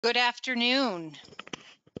Good afternoon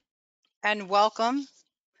and welcome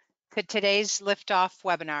to today's Liftoff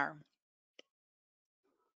webinar.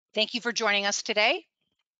 Thank you for joining us today.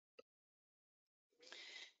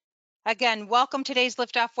 Again, welcome to today's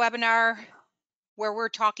Liftoff webinar where we're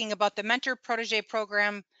talking about the Mentor Protégé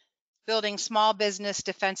Program, building small business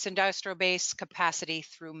defense industrial base capacity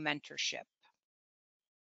through mentorship.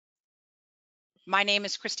 My name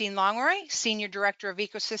is Christine Longroy, Senior Director of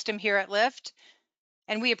Ecosystem here at LIFT.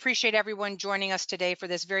 And we appreciate everyone joining us today for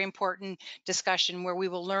this very important discussion where we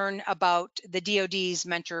will learn about the DoD's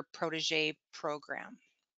Mentor Protégé Program.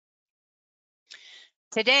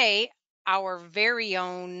 Today, our very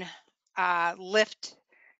own LIFT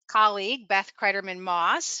colleague, Beth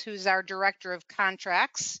Kreiderman-Moss, who's our Director of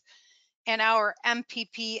Contracts, and our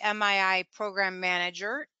MPP MII Program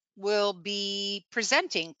Manager will be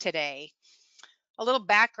presenting today. A little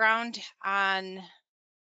background on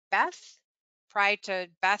Beth. Prior to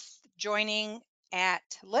Beth joining at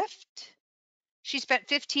LIFT, she spent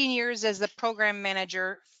 15 years as the program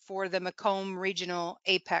manager for the Macomb Regional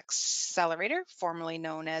Apex Accelerator, formerly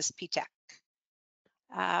known as PTEC.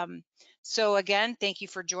 So again, thank you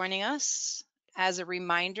for joining us. As a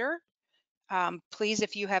reminder, please,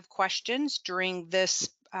 if you have questions during this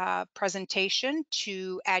presentation,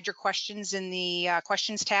 to add your questions in the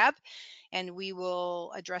questions tab, and we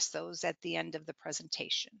will address those at the end of the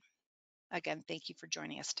presentation. Again, thank you for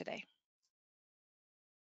joining us today.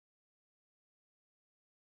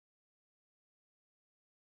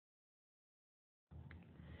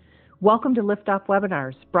 Welcome to Liftoff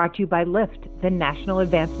Webinars, brought to you by LIFT, the National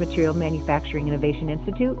Advanced Material Manufacturing Innovation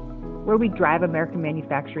Institute, where we drive American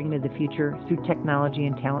manufacturing into the future through technology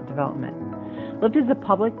and talent development. LIFT is a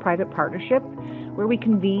public-private partnership where we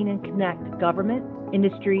convene and connect government,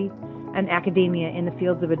 industry, and academia in the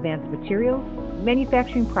fields of advanced materials,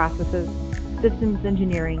 manufacturing processes, systems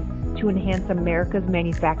engineering to enhance America's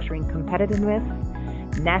manufacturing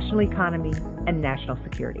competitiveness, national economy, and national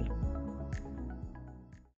security.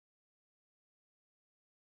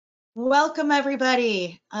 Welcome,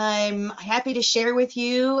 everybody. I'm happy to share with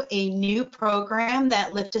you a new program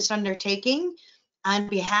that LIFT is undertaking on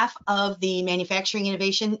behalf of the Manufacturing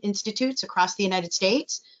Innovation Institutes across the United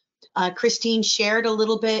States. Christine shared a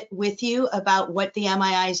little bit with you about what the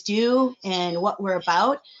MIIs do and what we're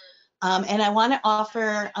about. And I want to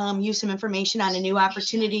offer you some information on a new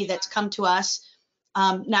opportunity that's come to us,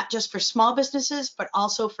 not just for small businesses, but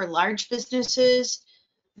also for large businesses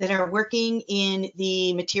that are working in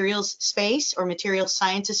the materials space or materials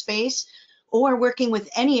sciences space, or working with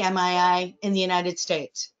any MII in the United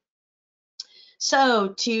States.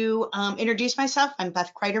 So to introduce myself, I'm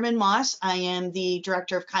Beth Kreiderman-Moss. I am the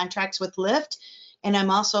Director of Contracts with LIFT, and I'm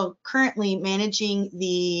also currently managing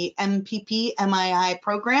the MPP MII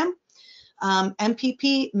program.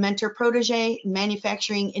 MPP, Mentor Protégé,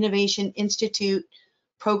 Manufacturing Innovation Institute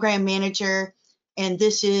Program Manager, and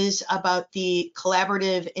this is about the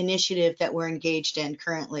collaborative initiative that we're engaged in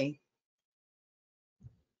currently.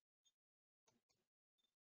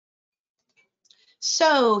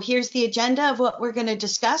 So here's the agenda of what we're going to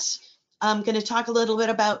discuss. I'm going to talk a little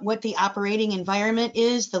bit about what the operating environment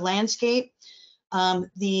is, the landscape,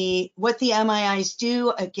 what the MIIs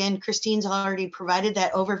do. Again, Christine's already provided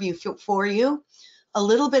that overview for you. A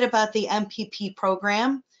little bit about the MPP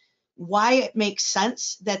program, why it makes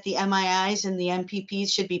sense that the MIIs and the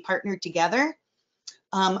MPPs should be partnered together,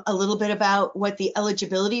 a little bit about what the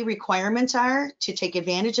eligibility requirements are to take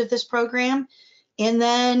advantage of this program, and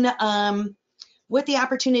then what the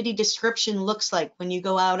opportunity description looks like when you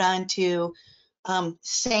go out onto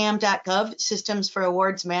SAM.gov, Systems for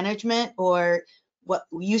Awards Management, or what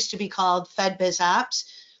used to be called FedBizOps.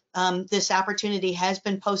 This opportunity has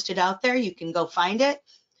been posted out there. You can go find it.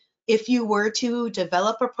 If you were to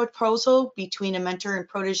develop a proposal between a mentor and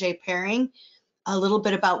protege pairing, a little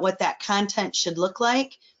bit about what that content should look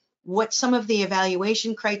like, what some of the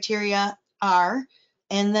evaluation criteria are,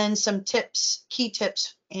 and then some tips, key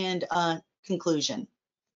tips, and conclusion.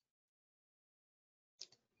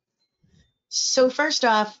 So first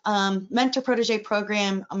off, Mentor Protégé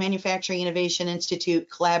Program, Manufacturing Innovation Institute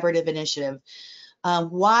Collaborative Initiative.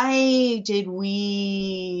 Why did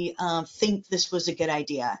we think this was a good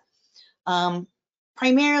idea?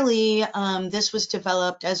 Primarily, this was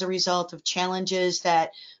developed as a result of challenges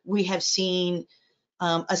that we have seen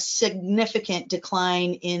a significant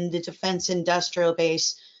decline in the defense industrial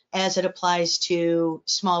base as it applies to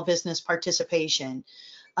small business participation.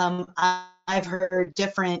 I've heard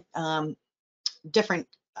different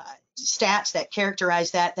stats that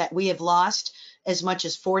characterize that we have lost as much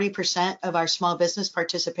as 40% of our small business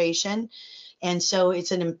participation. And so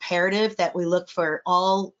it's an imperative that we look for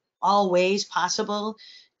all ways possible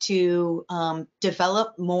to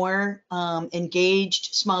develop more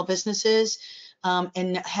engaged small businesses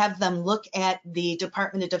and have them look at the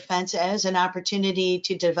Department of Defense as an opportunity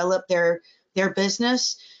to develop their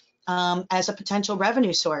business as a potential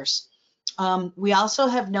revenue source. We also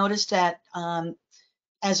have noticed that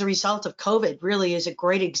as a result of COVID really is a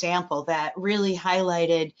great example that really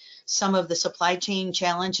highlighted some of the supply chain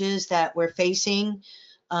challenges that we're facing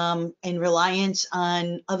and reliance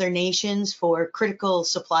on other nations for critical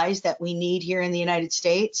supplies that we need here in the United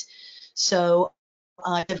States. So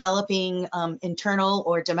developing internal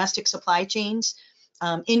or domestic supply chains,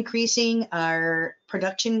 increasing our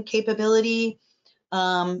production capability,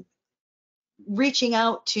 reaching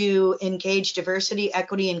out to engage diversity,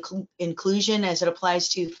 equity, and inclusion as it applies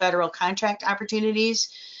to federal contract opportunities.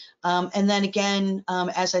 And then again,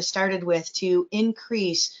 as I started with, to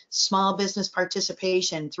increase small business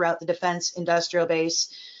participation throughout the defense industrial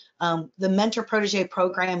base. The Mentor Protégé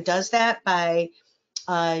program does that by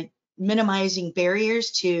minimizing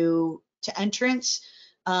barriers to entrance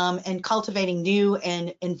and cultivating new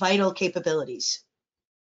and vital capabilities.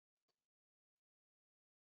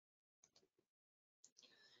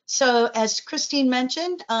 So as Christine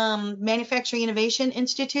mentioned, Manufacturing Innovation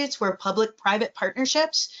Institutes were public-private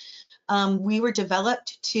partnerships. We were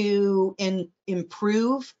developed to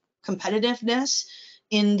improve competitiveness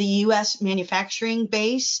in the U.S. manufacturing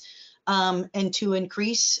base and to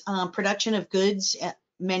increase production of goods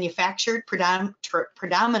manufactured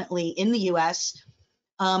predominantly in the U.S.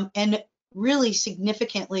 And really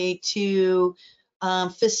significantly to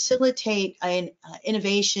facilitate an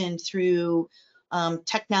innovation through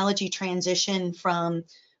technology transition from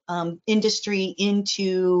industry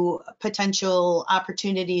into potential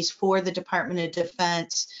opportunities for the Department of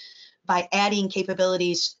Defense by adding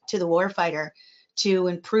capabilities to the warfighter to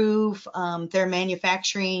improve their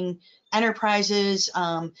manufacturing enterprises,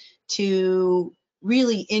 to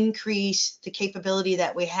really increase the capability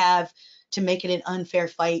that we have to make it an unfair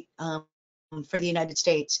fight for the United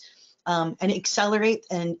States, and accelerate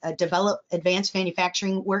and develop advanced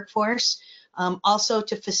manufacturing workforce. Also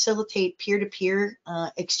to facilitate peer-to-peer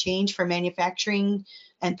exchange for manufacturing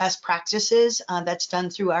and best practices that's done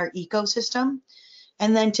through our ecosystem.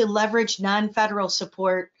 And then to leverage non-federal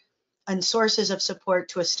support and sources of support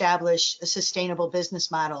to establish a sustainable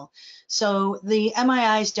business model. So the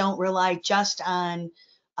MIIs don't rely just on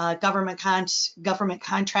government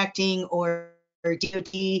contracting or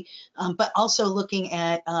DoD, but also looking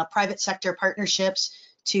at private sector partnerships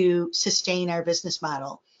to sustain our business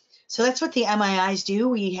model. So that's what the MIIs do.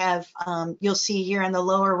 We have, you'll see here on the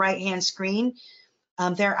lower right-hand screen,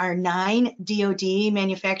 there are 9 DoD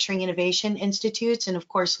Manufacturing Innovation Institutes, and of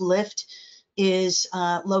course, LIFT is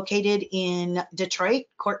located in Detroit,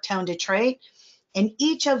 Corktown, Detroit. And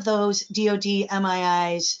each of those DoD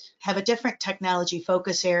MIIs have a different technology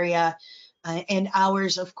focus area, and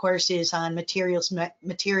ours, of course, is on materials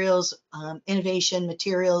innovation,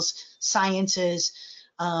 materials sciences,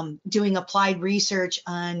 doing applied research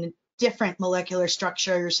on different molecular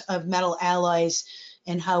structures of metal alloys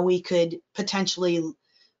and how we could potentially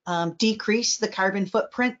decrease the carbon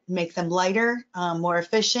footprint, make them lighter, more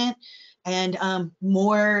efficient, and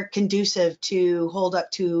more conducive to hold up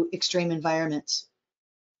to extreme environments.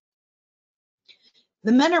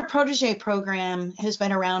 The Mentor Protégé program has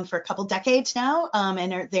been around for a couple decades now,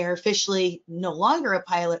 and they're officially no longer a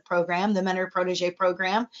pilot program, the Mentor Protégé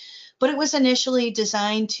program, but it was initially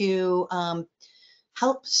designed to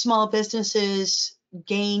help small businesses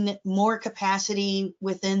gain more capacity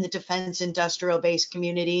within the defense industrial base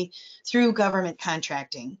community through government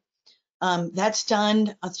contracting. That's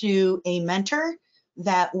done through a mentor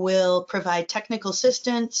that will provide technical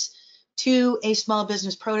assistance to a small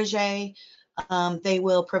business protege. They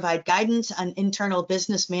will provide guidance on internal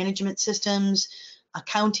business management systems,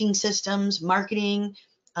 accounting systems, marketing,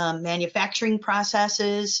 manufacturing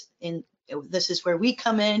processes, and this is where we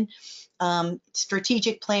come in,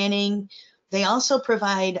 strategic planning. They also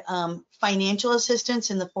provide financial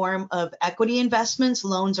assistance in the form of equity investments,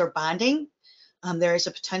 loans, or bonding. There is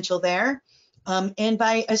a potential there. And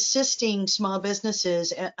by assisting small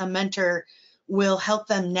businesses, a mentor will help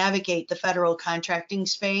them navigate the federal contracting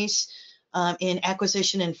space in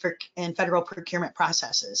acquisition and federal procurement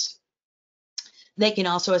processes. They can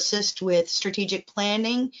also assist with strategic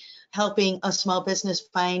planning, helping a small business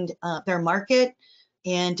find their market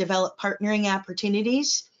and develop partnering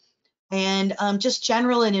opportunities. And just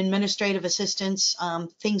general and administrative assistance,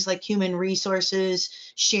 things like human resources,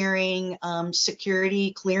 sharing,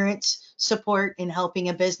 security, clearance support in helping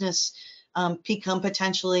a business become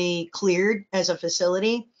potentially cleared as a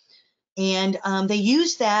facility. And they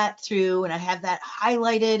use that through, and I have that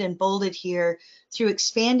highlighted and bolded here, through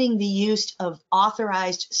expanding the use of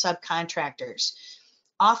authorized subcontractors.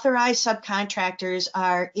 Authorized subcontractors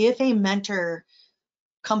are if a mentor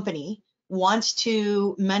company wants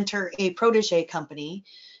to mentor a protege company,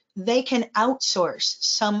 they can outsource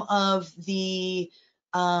some of the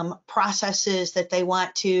processes that they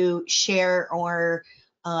want to share or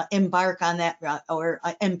embark on that or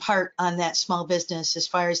impart on that small business as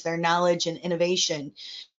far as their knowledge and innovation.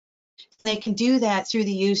 They can do that through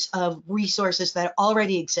the use of resources that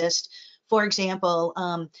already exist. For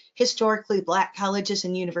example, historically Black colleges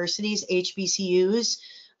and universities, HBCUs,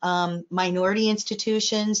 minority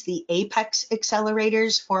institutions, the Apex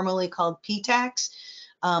accelerators, formerly called PTACs.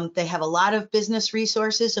 They have a lot of business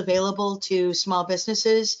resources available to small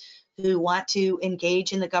businesses who want to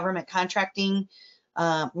engage in the government contracting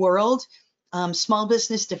world. Small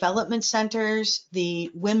business development centers,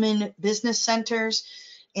 the women business centers,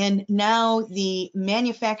 and now the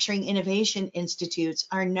manufacturing innovation institutes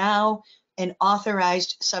are now an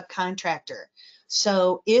authorized subcontractor.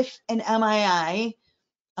 So if an MII,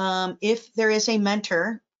 if there is a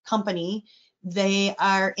mentor company, they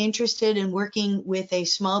are interested in working with a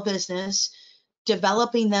small business,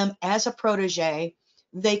 developing them as a protege,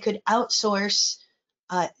 they could outsource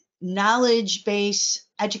knowledge base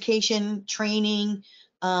education training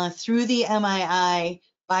through the MII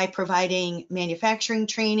by providing manufacturing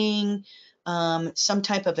training, some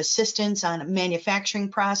type of assistance on manufacturing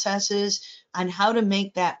processes, on how to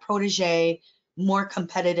make that protege more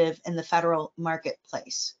competitive in the federal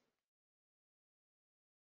marketplace.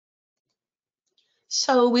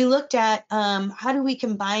 So we looked at how do we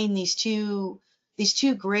combine these two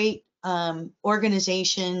great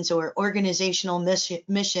organizations or organizational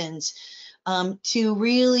missions to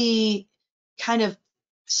really kind of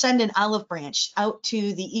send an olive branch out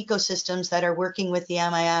to the ecosystems that are working with the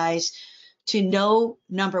MIIs to know,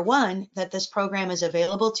 number one, that this program is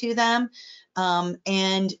available to them,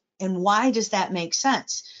 and why does that make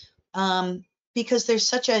sense? Because there's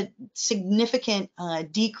such a significant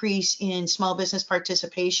decrease in small business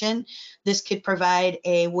participation. This could provide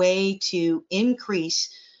a way to increase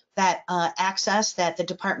that access that the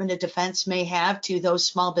Department of Defense may have to those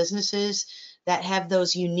small businesses that have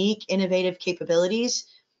those unique, innovative capabilities.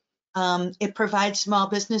 It provides small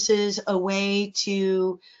businesses a way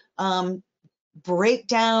to break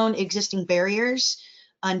down existing barriers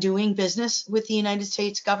on doing business with the United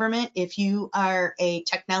States government. If you are a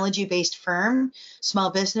technology-based firm,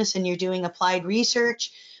 small business, and you're doing applied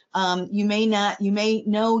research, you may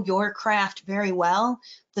know your craft very well,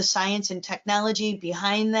 the science and technology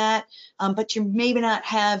behind that, but you maybe not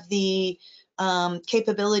have the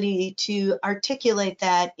capability to articulate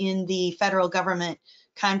that in the federal government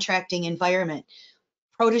contracting environment.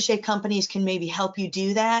 Protege companies can maybe help you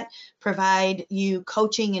do that, provide you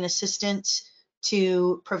coaching and assistance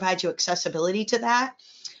to provide you accessibility to that.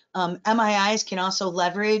 MIIs can also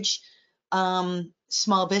leverage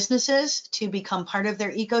small businesses to become part of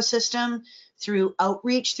their ecosystem through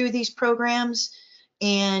outreach through these programs,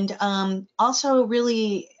 and also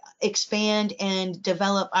really expand and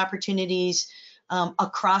develop opportunities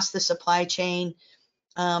across the supply chain,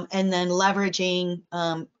 and then leveraging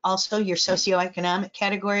also your socioeconomic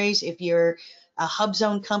categories. If you're a hub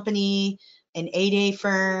zone company, an 8A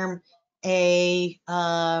firm, a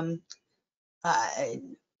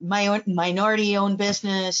minority-owned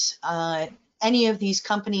business, any of these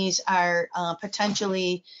companies are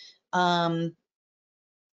potential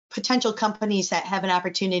companies that have an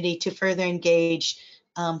opportunity to further engage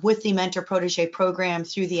with the Mentor Protégé program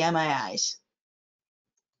through the MIIs.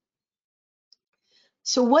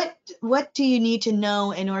 So what do you need to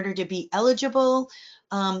know in order to be eligible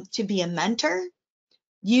to be a mentor?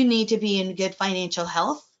 You need to be in good financial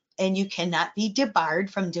health, and you cannot be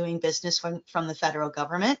debarred from doing business from the federal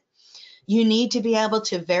government. You need to be able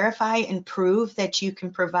to verify and prove that you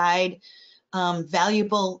can provide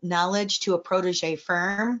valuable knowledge to a protege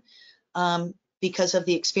firm because of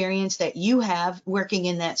the experience that you have working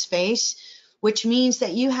in that space, which means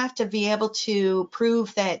that you have to be able to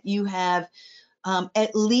prove that you have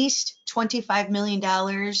at least $25 million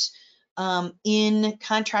in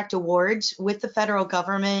contract awards with the federal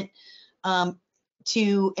government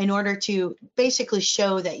in order to basically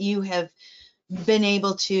show that you have been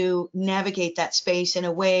able to navigate that space in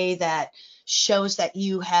a way that shows that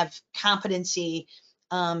you have competency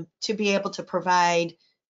to be able to provide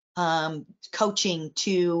coaching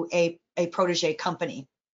to a protege company.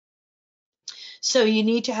 So you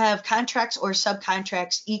need to have contracts or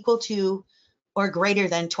subcontracts equal to or greater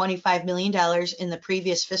than $25 million in the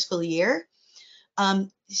previous fiscal year.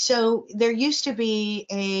 So there used to be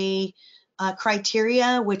a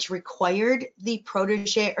criteria which required the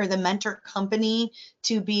protege or the mentor company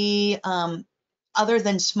to be other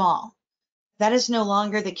than small. That is no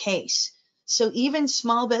longer the case. So even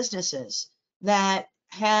small businesses that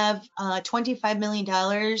have $25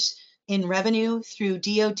 million in revenue through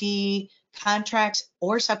DoD contracts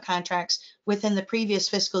or subcontracts within the previous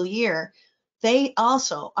fiscal year, they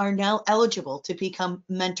also are now eligible to become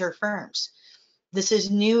mentor firms. This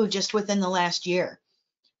is new just within the last year.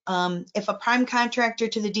 If a prime contractor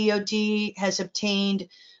to the DoD has obtained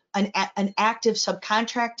an active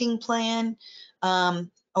subcontracting plan,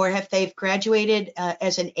 or if they've graduated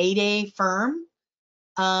as an 8A firm,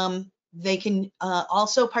 they can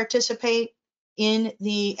also participate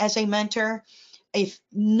as a mentor. If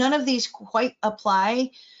none of these quite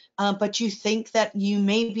apply, but you think that you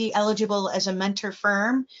may be eligible as a mentor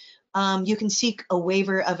firm, you can seek a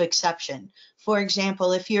waiver of exception. For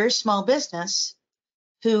example, if you're a small business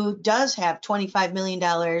who does have $25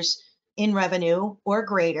 million in revenue or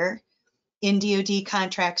greater in DoD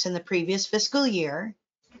contracts in the previous fiscal year,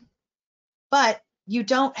 but you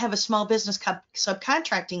don't have a small business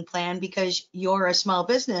subcontracting plan because you're a small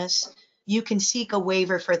business, you can seek a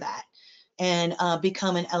waiver for that and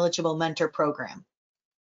become an eligible mentor program.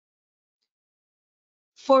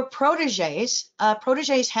 For proteges,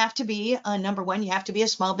 proteges have to be, number one, you have to be a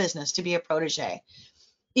small business to be a protege.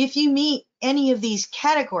 If you meet any of these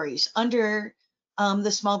categories under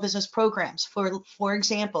the small business programs, for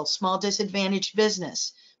example, small disadvantaged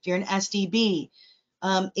business, if you're an SDB,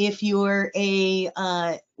 if you're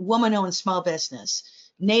a woman-owned small business,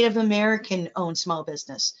 Native American-owned small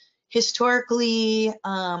business, historically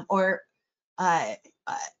or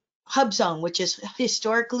hub zone, which is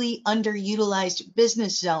historically underutilized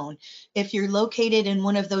business zone, if you're located in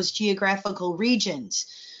one of those geographical regions,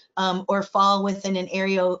 or fall within an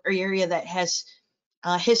area that has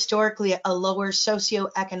historically a lower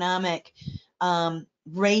socioeconomic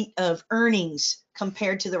rate of earnings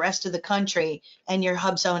compared to the rest of the country, and you're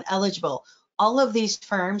hub zone eligible. All of these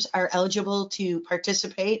firms are eligible to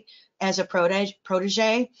participate as a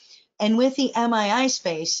protege. And with the MII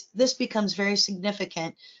space, this becomes very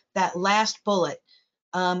significant, that last bullet.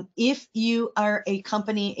 If you are a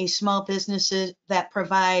company, a small business that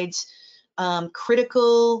provides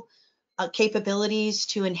critical capabilities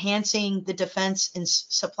to enhancing the defense and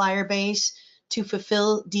supplier base to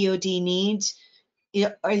fulfill DoD needs,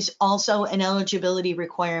 it is also an eligibility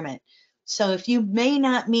requirement. So if you may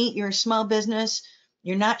not meet your small business,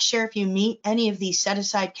 you're not sure if you meet any of these set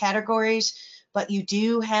aside categories, but you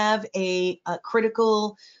do have a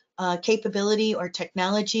critical capability or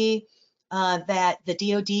technology that the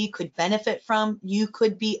DoD could benefit from, you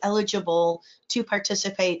could be eligible to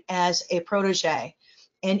participate as a protege.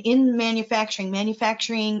 And in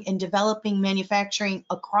manufacturing and developing manufacturing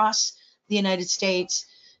across the United States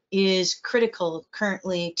is critical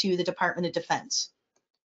currently to the Department of Defense.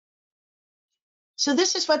 So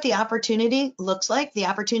this is what the opportunity looks like. The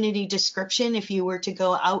opportunity description, if you were to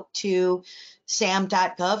go out to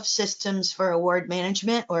sam.gov, Systems for Award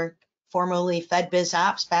Management, or formerly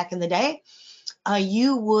FedBizOps back in the day,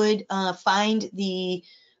 you would find the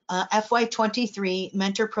FY23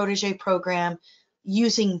 Mentor Protégé Program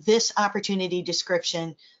using this opportunity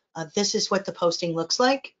description. This is what the posting looks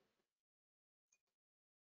like.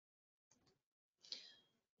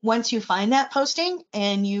 Once you find that posting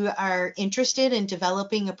and you are interested in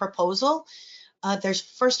developing a proposal, there's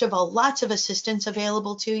first of all lots of assistance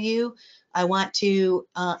available to you. I want to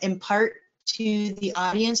impart to the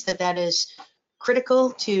audience that is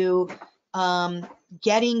critical to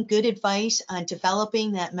getting good advice on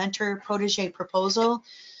developing that mentor protege proposal.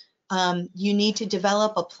 You need to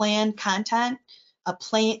develop a planned content,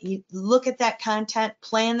 you look at that content,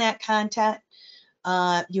 plan that content.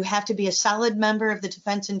 You have to be a solid member of the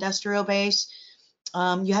defense industrial base.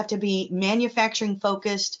 You have to be manufacturing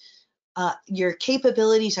focused. Your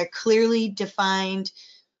capabilities are clearly defined.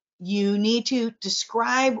 You need to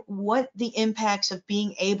describe what the impacts of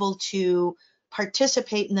being able to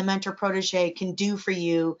participate in the mentor protege can do for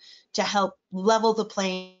you to help level the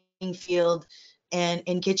playing field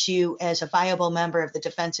and get you as a viable member of the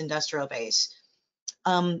defense industrial base.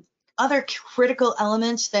 Other critical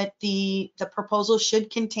elements that the proposal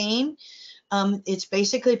should contain, it's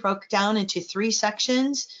basically broken down into 3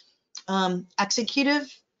 sections: executive,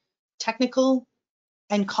 technical,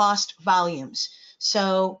 and cost volumes.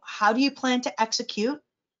 So how do you plan to execute?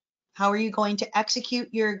 How are you going to execute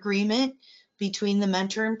your agreement between the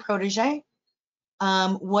mentor and protege?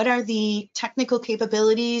 What are the technical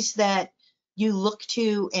capabilities that you look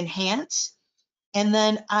to enhance. And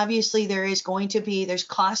then obviously there's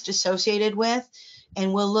cost associated with,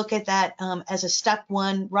 and we'll look at that as a step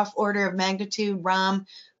one, rough order of magnitude, ROM,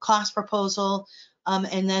 cost proposal,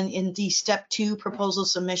 and then in the step two proposal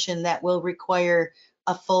submission that will require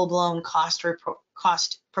a full-blown cost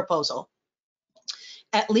proposal.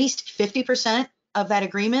 At least 50% of that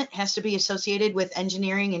agreement has to be associated with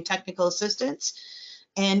engineering and technical assistance.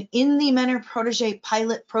 And in the Mentor Protégé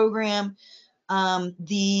pilot program,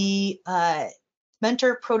 the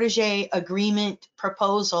Mentor Protégé agreement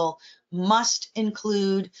proposal must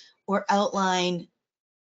include or outline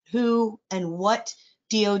who and what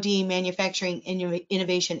DoD Manufacturing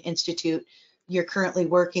Innovation Institute you're currently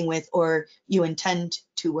working with or you intend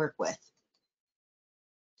to work with.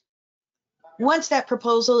 Once that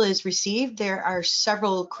proposal is received, there are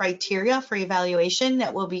several criteria for evaluation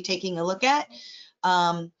that we'll be taking a look at.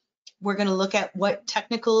 We're going to look at what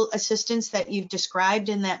technical assistance that you've described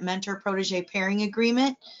in that Mentor Protégé pairing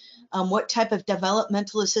agreement. What type of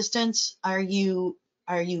developmental assistance are you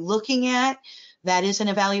looking at? That is an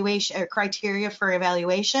evaluation or criteria for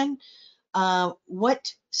evaluation.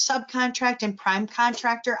 What subcontract and prime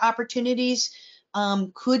contractor opportunities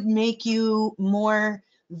could make you more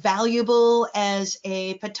valuable as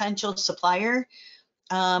a potential supplier?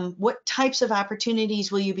 What types of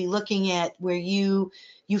opportunities will you be looking at where you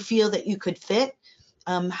feel that you could fit?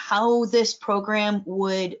 How this program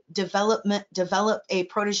would develop a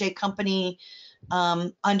protege company,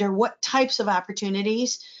 under what types of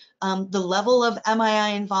opportunities, the level of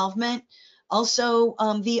MII involvement, also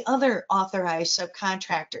the other authorized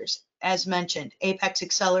subcontractors, as mentioned, Apex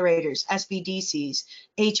accelerators, SBDCs,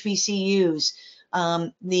 HBCUs,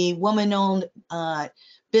 the woman-owned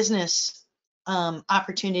business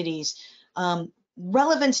opportunities,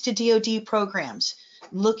 relevance to DoD programs,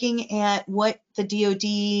 looking at what the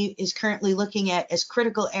DoD is currently looking at as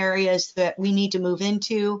critical areas that we need to move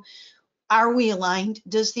into. Are we aligned?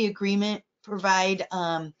 Does the agreement provide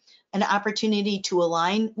an opportunity to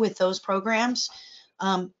align with those programs?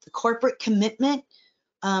 The corporate commitment,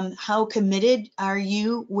 how committed are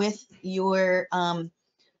you with your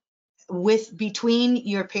between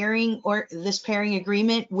your pairing or this pairing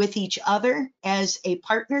agreement with each other as a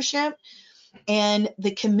partnership, and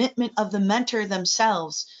the commitment of the mentor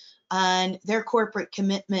themselves on their corporate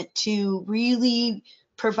commitment to really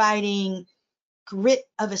providing grit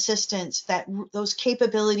of assistance, that those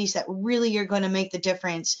capabilities that really are going to make the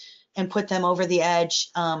difference and put them over the edge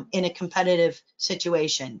in a competitive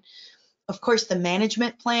situation. Of course, the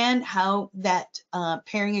management plan, how that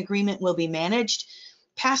pairing agreement will be managed.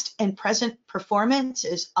 Past and present performance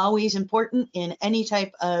is always important in any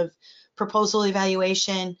type of proposal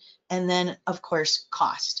evaluation, and then, of course,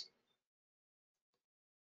 cost.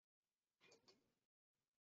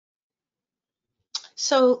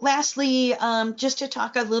 So lastly, just to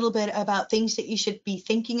talk a little bit about things that you should be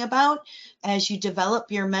thinking about as you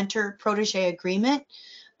develop your mentor protege agreement.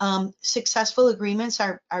 Successful agreements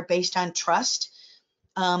are based on trust.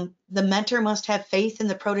 The mentor must have faith in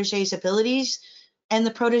the protege's abilities, and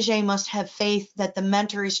the protege must have faith that the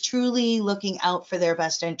mentor is truly looking out for their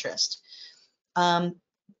best interest.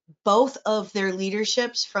 Both of their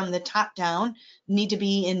leaderships from the top down need to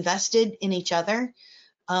be invested in each other.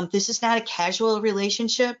 This is not a casual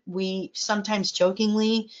relationship. We sometimes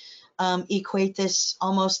jokingly equate this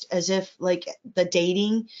almost as if like the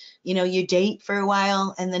dating, you date for a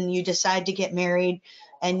while and then you decide to get married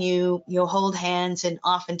and you hold hands and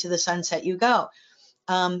off into the sunset you go.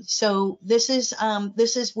 So this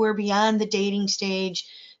is we're beyond the dating stage,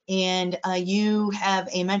 and you have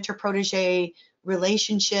a mentor-protege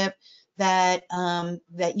relationship that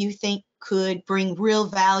you think could bring real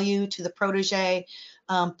value to the protege.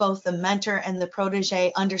 Both the mentor and the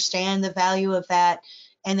protege understand the value of that,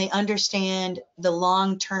 and they understand the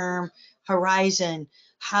long-term horizon,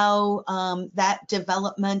 how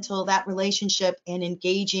that relationship and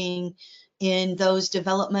engaging in those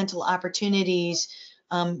developmental opportunities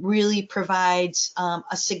really provides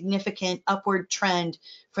a significant upward trend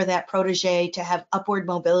for that protege to have upward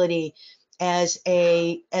mobility as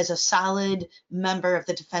a solid member of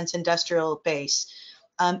the defense industrial base.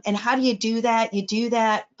 And how do you do that? You do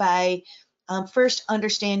that by first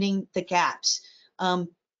understanding the gaps.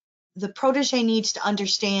 The protege needs to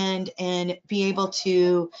understand and be able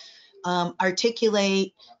to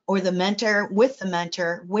articulate, or the mentor with the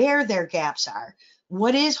mentor, where their gaps are,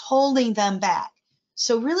 what is holding them back.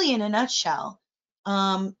 So really, in a nutshell,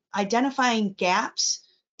 identifying gaps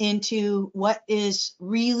into what is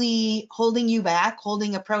really holding you back,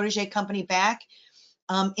 holding a protege company back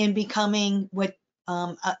in becoming what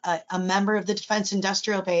a member of the defense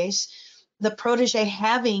industrial base, the protege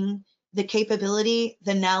having the capability,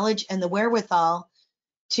 the knowledge, and the wherewithal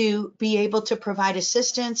to be able to provide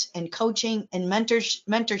assistance and coaching and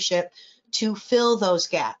mentorship to fill those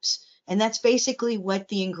gaps. And that's basically what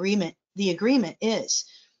the agreement is.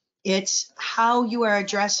 It's how you are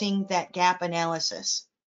addressing that gap analysis.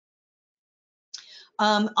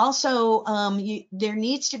 Also, there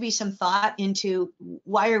needs to be some thought into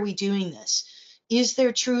why are we doing this? Is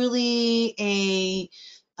there truly a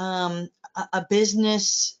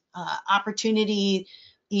business opportunity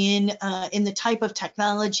in the type of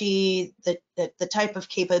technology, the type of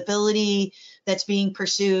capability that's being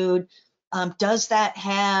pursued? Does that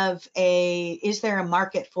have is there a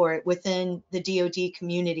market for it within the DoD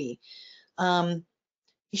community?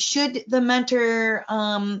 Should the mentor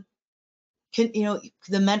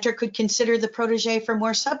the mentor could consider the protege for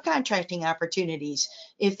more subcontracting opportunities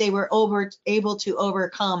if they were able to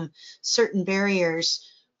overcome certain barriers.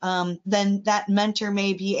 Then that mentor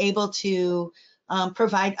may be able to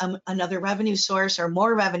provide another revenue source or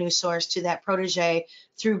more revenue source to that protege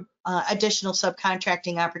through additional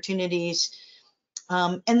subcontracting opportunities.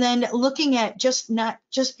 And then looking at not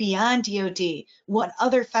just beyond DoD, what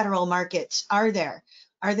other federal markets are there?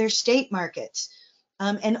 Are there state markets?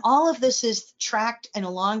 And all of this is tracked on a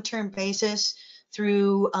long-term basis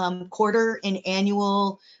through quarter and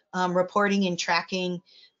annual reporting and tracking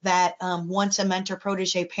that once a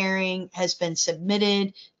mentor-protege pairing has been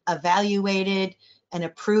submitted, evaluated, and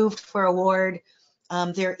approved for award,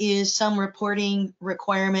 there is some reporting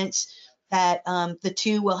requirements that the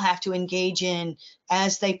two will have to engage in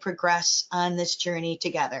as they progress on this journey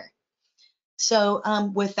together. So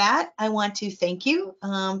with that, I want to thank you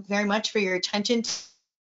very much for your attention.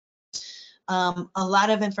 A lot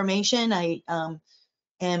of information. I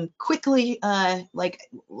am quickly, like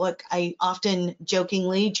I often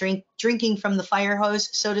jokingly drinking from the fire hose,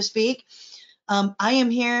 so to speak. I am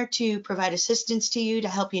here to provide assistance to you to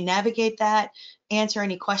help you navigate that, answer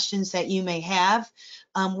any questions that you may have.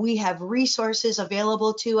 We have resources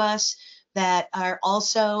available to us that are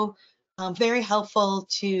also very helpful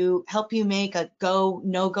to help you make a go,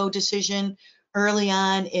 no-go decision early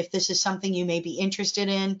on if this is something you may be interested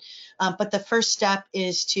in. But the first step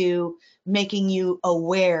is to making you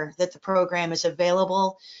aware that the program is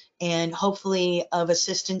available and hopefully of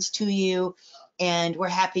assistance to you. And we're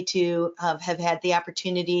happy to have had the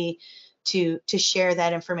opportunity to share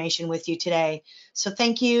that information with you today. So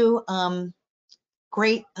thank you.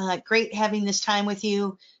 Great having this time with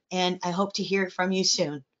you, and I hope to hear from you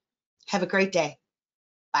soon. Have a great day.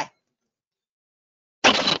 Bye.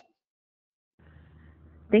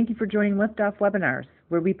 Thank you for joining Liftoff Webinars,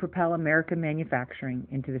 where we propel American manufacturing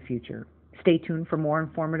into the future. Stay tuned for more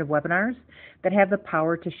informative webinars that have the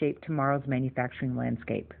power to shape tomorrow's manufacturing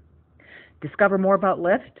landscape. Discover more about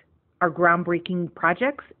LIFT, our groundbreaking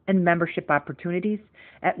projects, and membership opportunities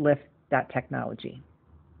at lift.technology.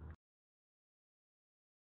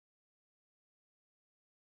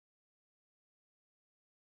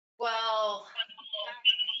 Well,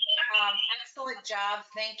 excellent job.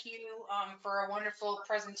 Thank you for a wonderful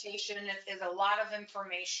presentation. It is a lot of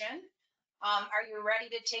information. Are you ready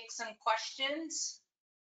to take some questions?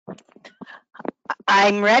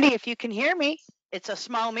 I'm ready if you can hear me. It's a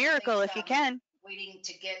small miracle if you can. Waiting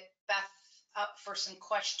to get Beth up for some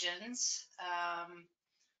questions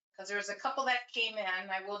because there's a couple that came in.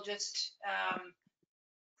 I will just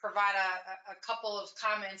provide a couple of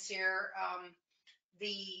comments here.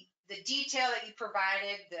 The detail that you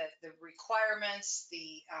provided, the requirements,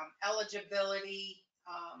 the eligibility,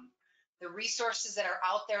 the resources that are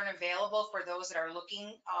out there and available for those that are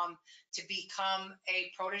looking to become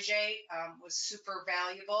a protege was super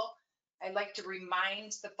valuable. I'd like to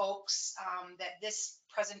remind the folks that this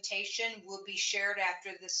presentation will be shared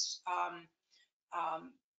after this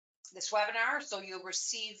this webinar, so you'll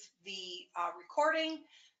receive the recording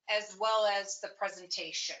as well as the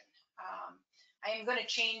presentation. I am going to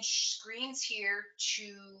change screens here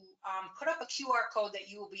to put up a QR code that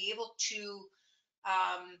you will be able to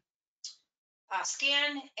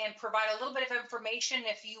scan and provide a little bit of information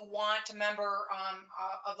if you want a member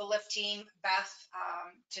of the LIFT team, Beth,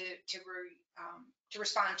 to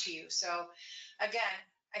respond to you. So again,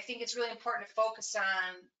 I think it's really important to focus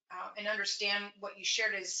on and understand what you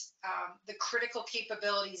shared is the critical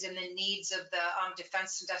capabilities and the needs of the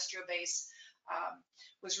defense industrial base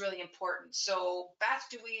was really important. So Beth,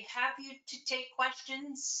 do we have you to take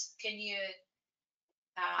questions? Can you?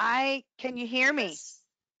 Can you hear me?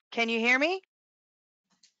 Can you hear me?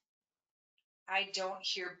 I don't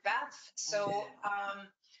hear Beth, so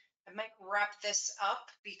I might wrap this up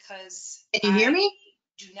because can you hear me?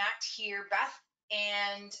 Do not hear Beth,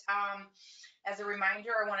 And as a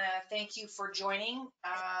reminder, I want to thank you for joining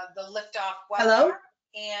the Liftoff webinar. Hello?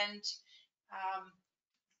 And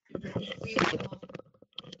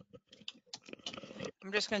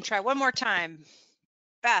I'm just going to try one more time.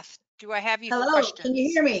 Beth, do I have you for Hello, questions? can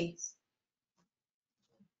you hear me?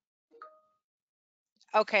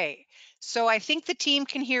 Okay, so I think the team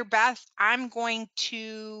can hear Beth. I'm going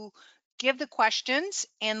to give the questions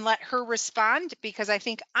and let her respond because I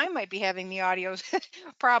think I might be having the audio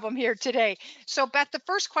problem here today. So Beth, the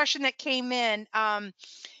first question that came in,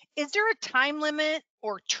 is there a time limit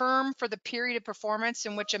or term for the period of performance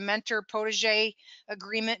in which a mentor-protégé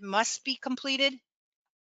agreement must be completed?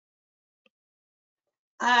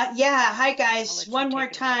 Yeah, hi guys. let you One more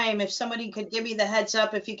take it away. time, if somebody could give me the heads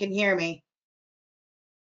up if you can hear me.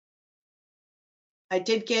 I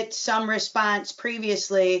did get some response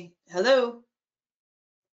previously. Hello?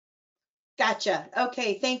 Gotcha.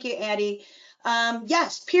 Okay, thank you, Addie.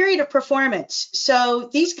 Yes, period of performance. So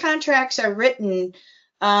these contracts are written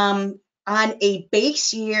on a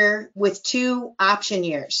base year with 2 option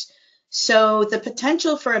years. So the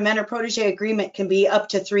potential for a mentor-protégé agreement can be up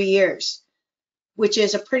to 3 years, which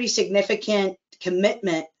is a pretty significant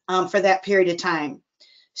commitment for that period of time.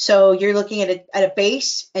 So you're looking at a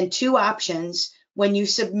base and 2 options. When you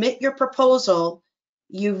submit your proposal,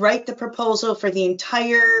 you write the proposal for the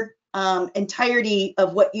entirety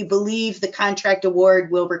of what you believe the contract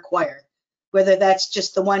award will require, whether that's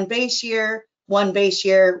just the 1 base year, 1 base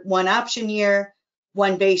year, 1 option year,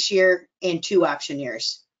 1 base year, and 2 option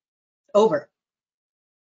years. Over.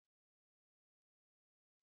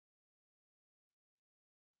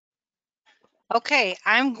 Okay,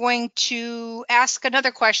 I'm going to ask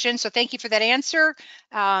another question. So thank you for that answer.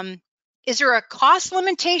 Is there a cost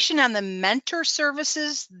limitation on the mentor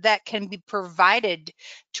services that can be provided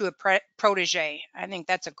to a protege? I think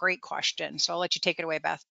that's a great question. So I'll let you take it away,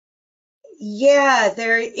 Beth. Yeah,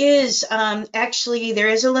 there is actually there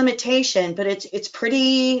is a limitation, but it's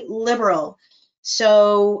pretty liberal.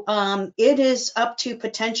 So it is up to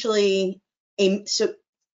potentially so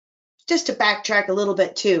just to backtrack a little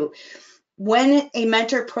bit too, when a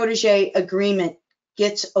mentor-protege agreement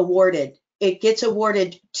gets awarded, it gets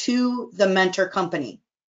awarded to the mentor company.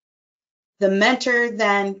 The mentor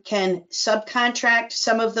then can subcontract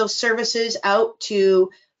some of those services out to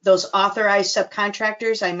those authorized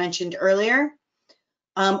subcontractors I mentioned earlier,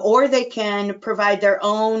 or they can provide their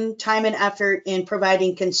own time and effort in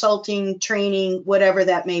providing consulting, training, whatever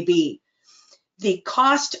that may be. The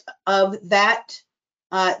cost of that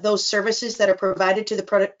those services that are provided to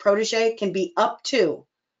the protege can be up to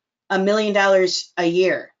 $1 million a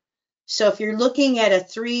year. So if you're looking at a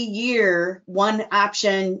 3-year, 1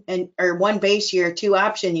 option or 1 base year, 2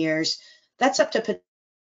 option years, that's up to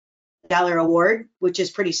 $1 award, which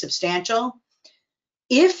is pretty substantial.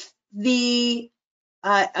 If the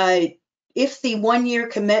 1-year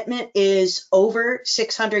commitment is over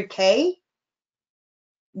 $600K,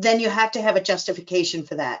 then you have to have a justification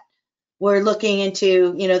for that. We're looking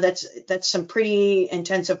into, that's some pretty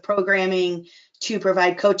intensive programming to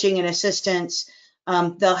provide coaching and assistance.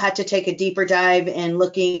 They'll have to take a deeper dive in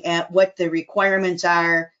looking at what the requirements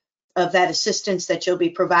are of that assistance that you'll be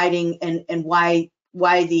providing and why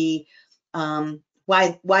the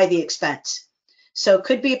expense. So it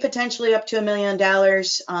could be potentially up to $1 million.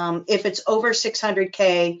 If it's over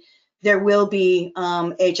 600K, there will be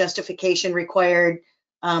a justification required.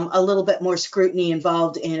 A little bit more scrutiny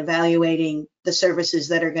involved in evaluating the services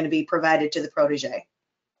that are going to be provided to the protege.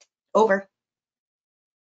 Over.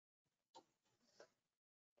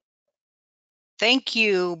 Thank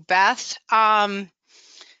you, Beth.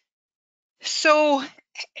 So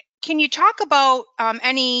can you talk about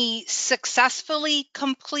any successfully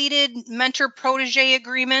completed mentor-protege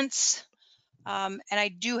agreements? And I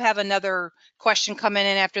do have another question coming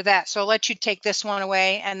in after that. So I'll let you take this one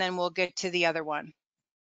away and then we'll get to the other one.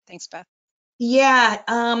 Thanks, Beth. Yeah,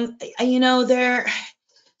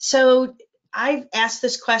 so I've asked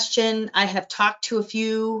this question. I have talked to a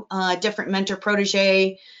few different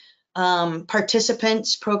mentor-protege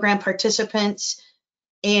participants, program participants,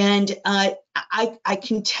 and I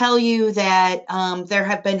can tell you that there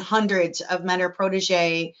have been hundreds of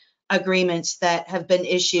mentor-protege agreements that have been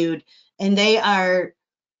issued, and they are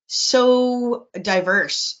so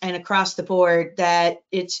diverse and across the board that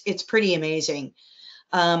it's pretty amazing.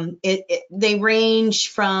 They range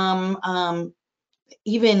from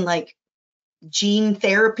even like gene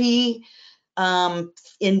therapy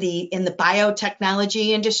in the biotechnology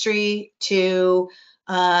industry to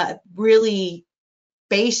really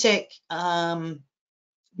basic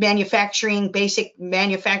manufacturing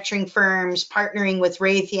firms partnering with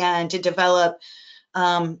Raytheon to develop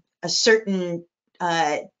a certain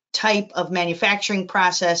type of manufacturing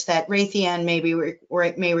process that Raytheon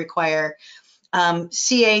may require.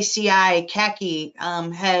 CACI,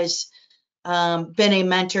 CACI has been a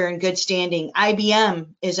mentor in good standing. IBM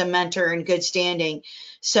is a mentor in good standing.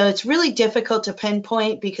 So it's really difficult to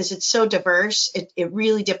pinpoint because it's so diverse. It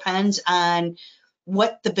really depends on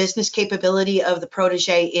what the business capability of the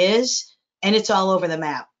protege is, and it's all over the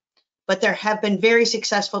map. But there have been very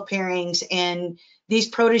successful pairings, and these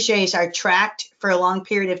proteges are tracked for a long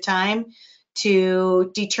period of time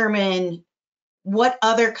to determine what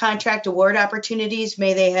other contract award opportunities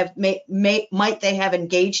might they have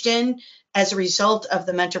engaged in as a result of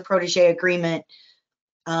the mentor protege agreement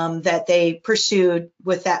that they pursued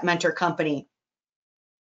with that mentor company.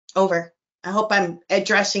 Over. I hope I'm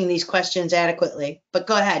addressing these questions adequately, but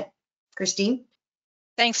go ahead, Christine.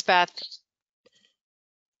 Thanks, Beth.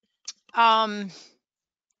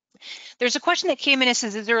 There's a question that came in and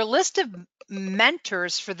says, is there a list of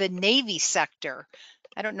mentors for the Navy sector?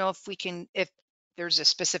 I don't know if there's a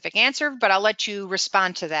specific answer, but I'll let you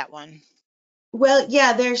respond to that one. Well,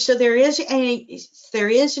 yeah, there is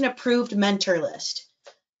an approved mentor list.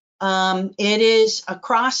 It is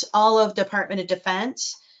across all of Department of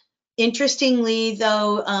Defense. Interestingly,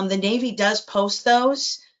 though, the Navy does post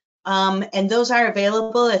those, and those are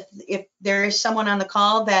available if there is someone on the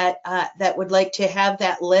call that would like to have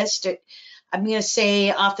that list. I'm going to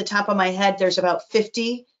say off the top of my head, there's about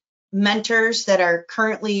 50 mentors that are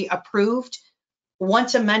currently approved.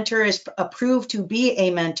 Once a mentor is approved to be a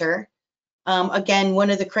mentor, again, one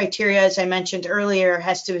of the criteria, as I mentioned earlier,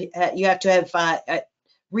 you have to have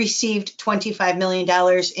received $25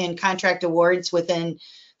 million in contract awards within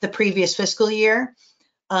the previous fiscal year.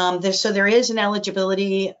 So there is an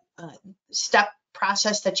eligibility step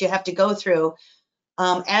process that you have to go through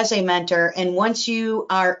as a mentor. And once you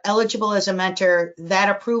are eligible as a mentor, that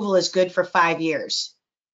approval is good for 5 years.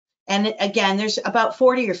 And again, there's about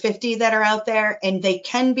 40 or 50 that are out there, and they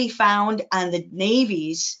can be found on the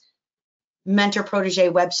Navy's Mentor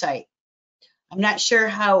Protégé website. I'm not sure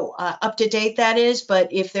how up to date that is,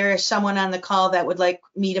 but if there is someone on the call that would like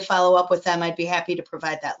me to follow up with them, I'd be happy to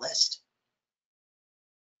provide that list.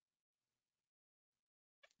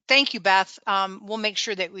 Thank you, Beth. We'll make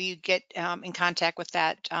sure that we get in contact with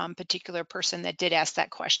that particular person that did ask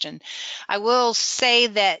that question. I will say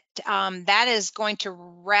that that is going to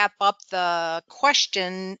wrap up the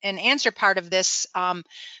question and answer part of this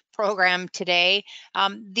program today.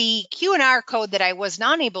 The Q&R code that I was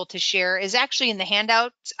not able to share is actually in the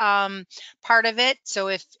handout part of it. So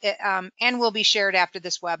and will be shared after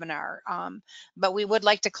this webinar. But we would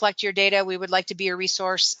like to collect your data. We would like to be a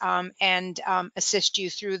resource and assist you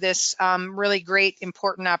through this really great,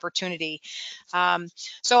 important opportunity.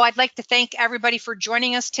 So I'd like to thank everybody for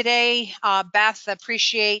joining us today. Beth,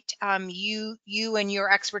 appreciate you and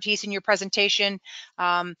your expertise in your presentation.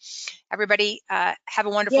 Everybody have a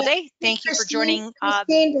wonderful day. Thank you for joining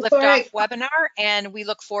Liftoff webinar, and we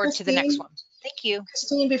look forward to the next one. Thank you.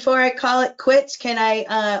 Christine, before I call it quits, can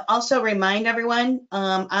I also remind everyone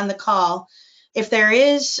on the call, if there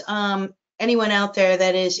is anyone out there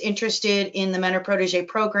that is interested in the Mentor Protégé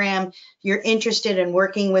program, you're interested in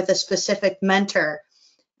working with a specific mentor,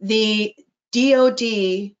 the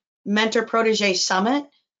DoD Mentor Protégé Summit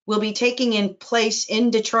will be taking place in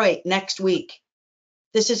Detroit next week.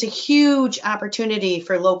 This is a huge opportunity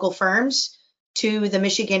for local firms to the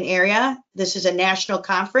Michigan area. This is a national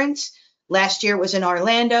conference. Last year it was in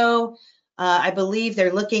Orlando. I believe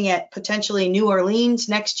they're looking at potentially New Orleans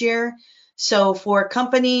next year. So for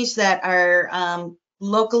companies that are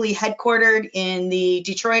locally headquartered in the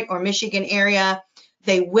Detroit or Michigan area,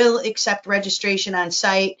 they will accept registration on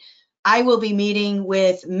site. I will be meeting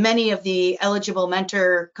with many of the eligible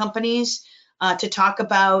mentor companies to talk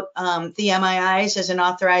about the MIIs as an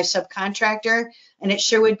authorized subcontractor. And it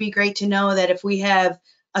sure would be great to know that if we have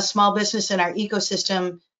a small business in our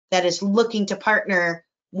ecosystem that is looking to partner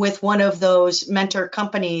with one of those mentor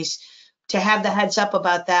companies, to have the heads up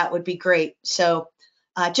about that would be great. So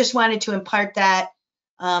just wanted to impart that.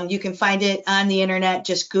 You can find it on the internet.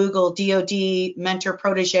 Just Google DoD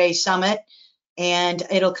Mentor-Protégé Summit, and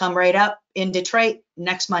it'll come right up in Detroit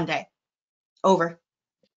next Monday. Over.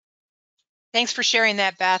 Thanks for sharing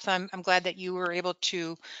that, Beth. I'm glad that you were able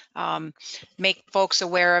to make folks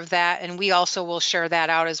aware of that. And we also will share that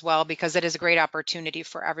out as well, because it is a great opportunity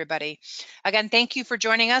for everybody. Again, thank you for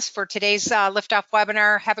joining us for today's Liftoff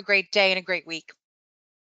webinar. Have a great day and a great week.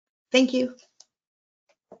 Thank you.